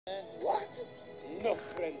What? No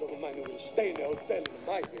friend of mine will stay in a hotel in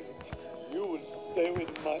my village. You will stay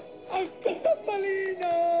with my Uncle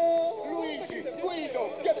Topolino! Luigi, Guido,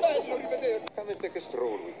 che bello rivederti! Come and take a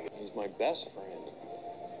stroll with me. He's my best friend.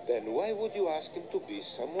 Then why would you ask him to be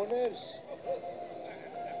someone else?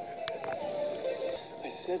 I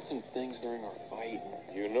said some things during our fight.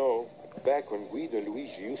 You know, back when Guido and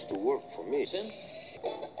Luigi used to work for me.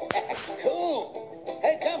 Cool!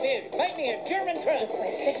 Hey, come here. Make me a German truck.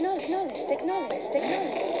 Request acknowledged. Yeah, that's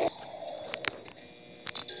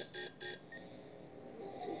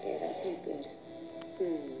no good.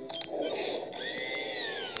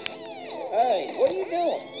 Hey, what are you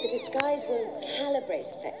doing? The disguise won't calibrate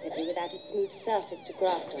effectively without a smooth surface to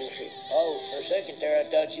graft onto. Oh, for a second there, I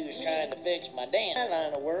thought you was trying to fix my dam. My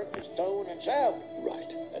line of work is towing and salvaging.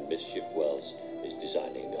 Right, and Mischief Wells is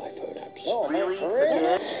designing iPhone apps. Oh, really? For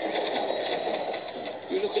real?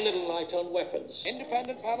 You look a little light on weapons.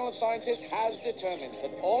 Independent panel of scientists has determined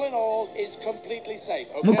that all in all is completely safe.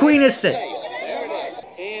 Okay? Mcqueen is safe. There it is.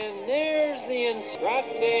 And there's the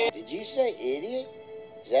instruction. Did you say idiot?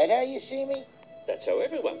 Is that how you see me? That's how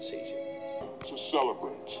everyone sees you. To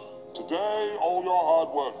celebrate. Today, all your hard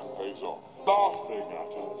work pays off. Laughing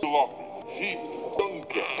at us. Sloppy, heap,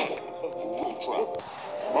 dunker, trap.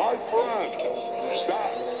 My friends,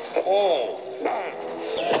 that's all dance.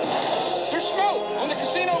 There's smoke on the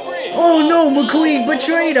casino bridge. Oh no, Mcqueen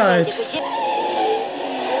betrayed us!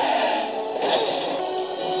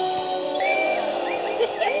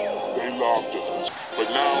 They laughed at us, but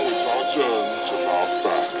now it's our turn to laugh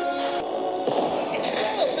back.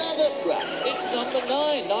 Another crack. It's number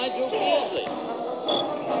 9, Nigel Beasley.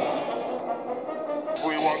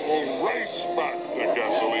 Everyone will race back to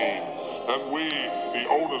gasoline, and we, the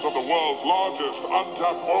owners of the world's largest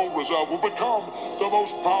untapped oil reserve, will become the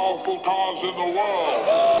most powerful cars in the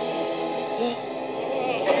world.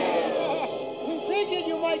 We figured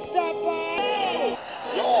you might stop by.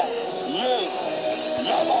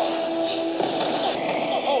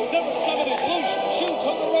 Oh, number 7 is loose. Shoot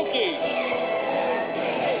Todoroki.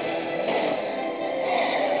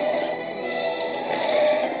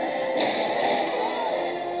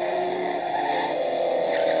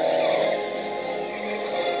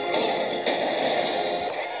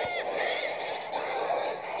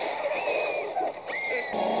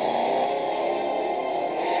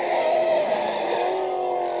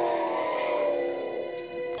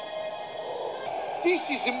 This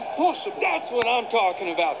is impossible. That's what I'm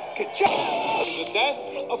talking about. Ka-chow! The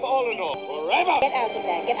death of all in all. Forever! Get out of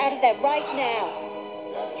there. Get out of there right now.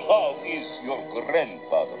 How is your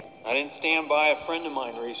grandfather? I didn't stand by a friend of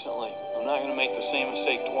mine recently. I'm not going to make the same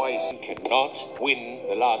mistake twice. Cannot win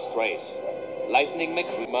the last race. Lightning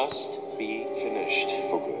McQueen must be finished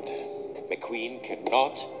for good. McQueen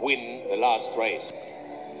cannot win the last race.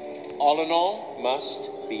 All in all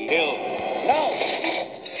must be killed. No!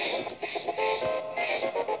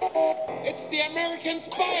 It's the American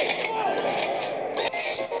spy!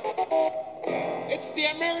 It's the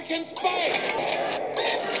American spy!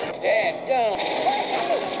 Dad, go!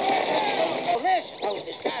 Well, this, I was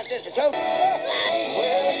disguised as a toad.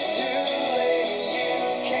 Well, it's too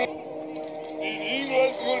late. In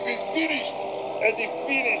England, you'll be finished at the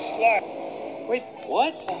finish line. Wait,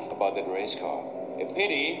 what? About that race car. A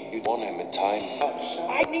pity you won him in time.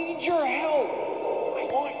 I need your help! I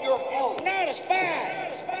want your help! Not a spy!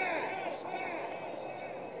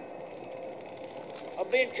 I've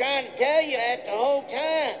been trying to tell you that the whole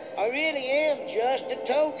time. I really am just a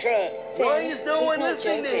tow truck. Why is no one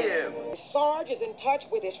listening to him? Sarge is in touch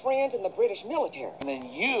with his friends in the British military. And then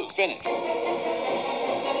you finish.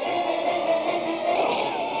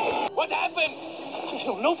 What happened? I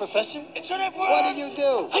don't know, Professor. It should have worked. What did you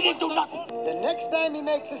do? I didn't do nothing. The next time he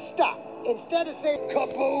makes a stop, instead of saying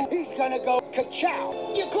kaboo, he's gonna go ka-chow.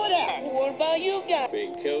 You could have. What about you guys?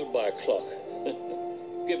 Being killed by a clock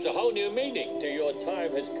gives a whole new meaning to your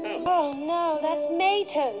time has come. Oh no, that's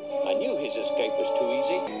Mater's. I knew his escape was too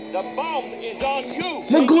easy. The bomb is on you.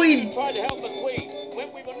 Mcqueen! You tried to help McQueen.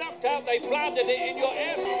 When we were knocked out, they planted it in your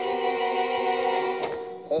air.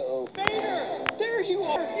 Uh-oh. Vader! There you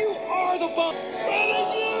are! You are the bomb!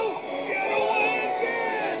 Brother, you! Get away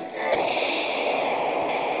again!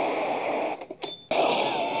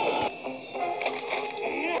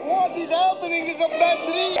 What is happening is a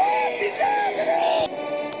battery! What is happening?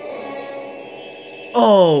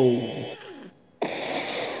 Oh.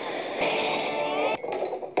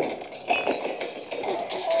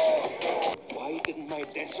 Why didn't my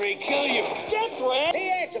death ray kill you? Death ray!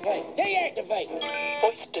 Deactivate! Deactivate!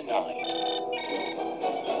 Voice denied.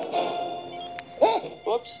 Huh?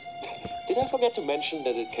 Whoops. Did I forget to mention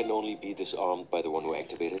that it can only be disarmed by the one who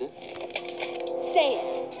activated it? Say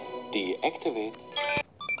it. Deactivate.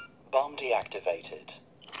 Bomb deactivated.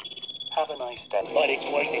 Have a nice day. But it's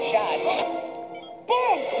worth a shot.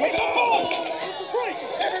 Boom! It's a bomb! Break!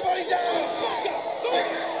 Everybody down!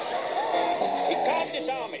 He can't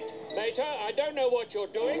disarm it. Mater, I don't know what you're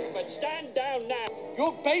doing, but stand down now.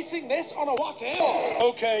 You're basing this on a what if?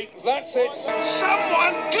 Okay, that's it.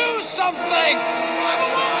 Someone do something!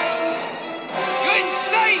 You're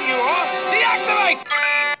insane, you are! Deactivate!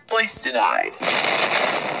 Place denied.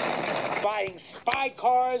 Buying spy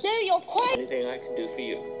cars. No, you're quite... Anything I can do for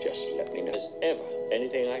you, just let me know. As ever,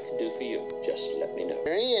 anything I can do for you, just let me know.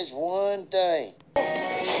 There is one thing.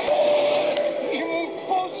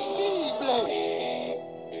 Impossible!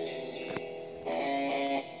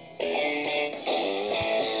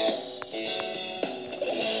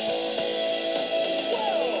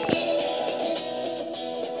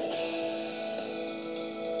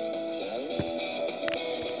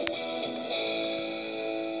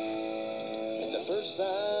 First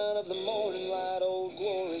sign of the morning light, old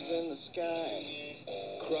glory's in the sky.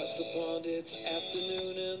 Across the pond it's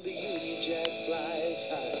afternoon and the Union Jack flies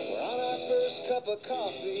high. We're on our first cup of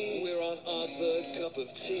coffee, we're on our third cup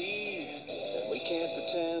of tea, and we can't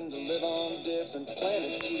pretend to live on different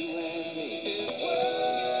planets, you and me.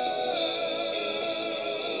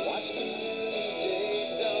 Watch the new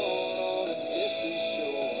day dawn on a distant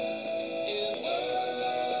shore.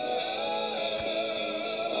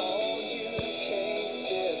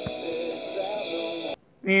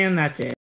 And that's it.